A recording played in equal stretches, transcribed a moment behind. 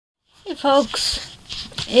Hey folks,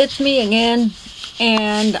 it's me again,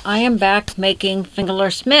 and I am back making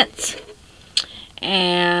fingerless mitts,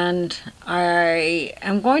 and I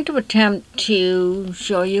am going to attempt to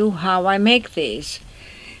show you how I make these.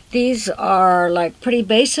 These are like pretty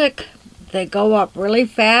basic. They go up really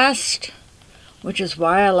fast, which is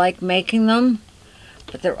why I like making them,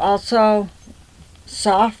 but they're also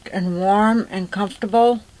soft and warm and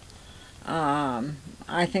comfortable.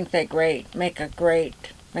 I think they make a great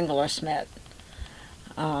fingerless mitt.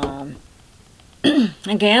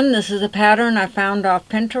 Again, this is a pattern I found off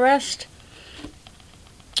Pinterest.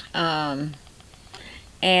 And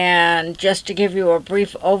just to give you a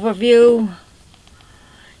brief overview,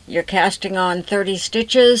 you're casting on 30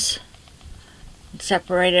 stitches,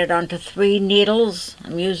 separated onto 3 needles.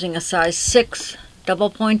 I'm using a size 6 double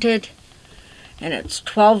pointed, and it's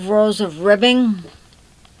 12 rows of ribbing,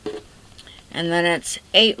 and then it's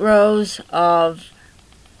 8 rows of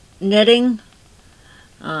knitting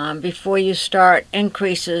before you start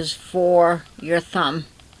increases for your thumb.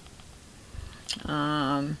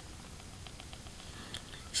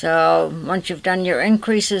 So once you've done your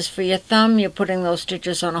increases for your thumb, you're putting those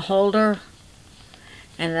stitches on a holder,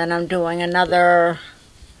 and then I'm doing another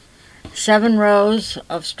 7 rows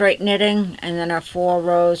of straight knitting, and then 4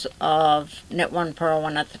 rows of knit 1, purl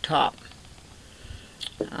 1 at the top.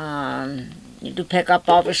 You do pick up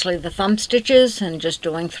obviously the thumb stitches, and just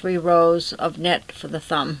doing 3 rows of knit for the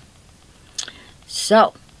thumb.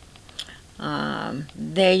 So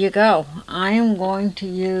there you go. I am going to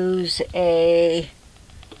use a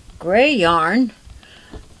gray yarn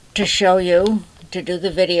to show you, to do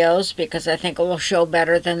the videos, because I think it will show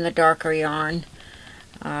better than the darker yarn.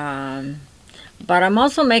 But I'm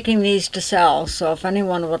also making these to sell, so if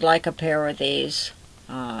anyone would like a pair of these,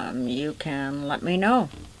 you can let me know.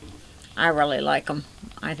 I really like them.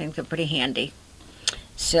 I think they're pretty handy.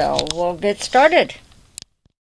 So we'll get started.